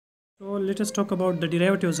So let us talk about the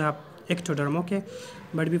derivatives of ectoderm, okay?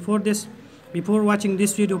 But before watching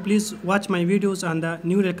this video, please watch my videos on the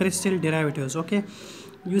neural crystal derivatives, okay?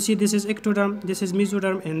 You see, this is ectoderm, this is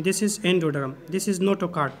mesoderm, and this is endoderm. This is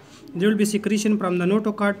notochord. There will be secretion from the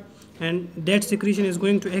notochord, and that secretion is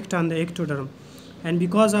going to act on the ectoderm. And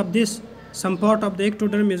because of this, some part of the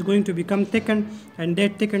ectoderm is going to become thickened, and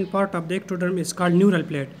that thickened part of the ectoderm is called neural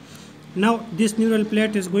plate. Now this neural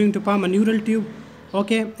plate is going to form a neural tube,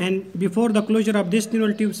 okay, and before the closure of this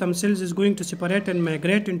neural tube, some cells is going to separate and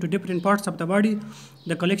migrate into different parts of the body.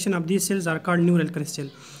 The collection of these cells are called neural crystal.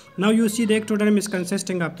 Now you see the ectoderm is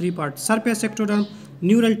consisting of three parts: surface ectoderm,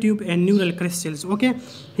 neural tube, and neural crystals, okay.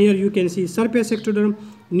 Here you can see surface ectoderm,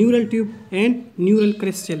 neural tube, and neural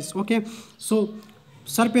crystals, okay. So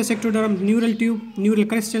surface ectoderm, neural tube, neural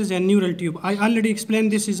crystals, and neural tube. I already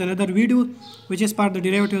explained this is another video which is part of the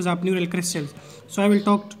derivatives of neural crystals. So I will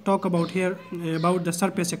talk about here about the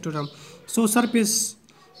surface ectoderm. So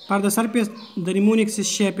for the surface, the mnemonic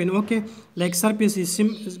is shapen, okay. Like surface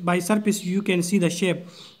is by surface you can see the shape.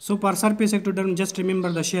 So for surface ectoderm, just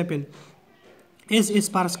remember the shapen. S is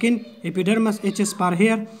for skin, epidermis, H is for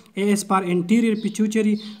hair, A is for anterior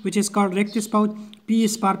pituitary, which is called rectus pouch, P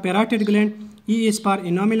is for parotid gland, E is for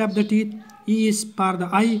enamel of the teeth, E is for the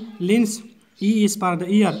eye, lens, E is for the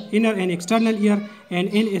ear, inner and external ear, and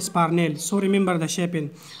N is for nail. So remember the shaping.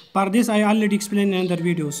 For this I already explained in other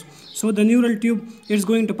videos. So the neural tube is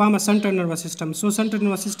going to form a central nervous system. So central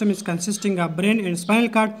nervous system is consisting of brain and spinal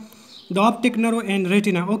cord, the optic nerve and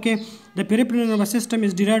retina, okay. The peripheral nervous system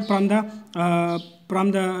is derived from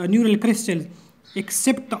the neural crystal,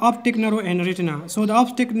 except the optic nerve and retina. So the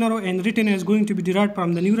optic nerve and retina is going to be derived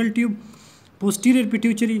from the neural tube, posterior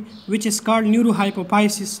pituitary, which is called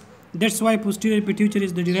neurohypophysis. That's why posterior pituitary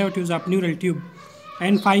is the derivatives of neural tube.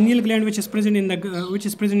 And pineal gland, which is present in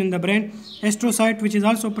the brain, astrocyte, which is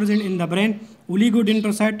also present in the brain,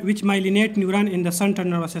 oligodendrocyte, which myelinate neuron in the central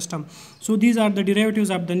nervous system. So these are the derivatives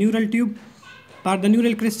of the neural tube. For the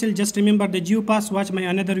neural crystal, just remember the geopath. Watch my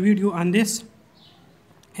another video on this.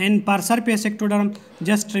 And for surface ectoderm,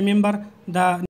 just remember the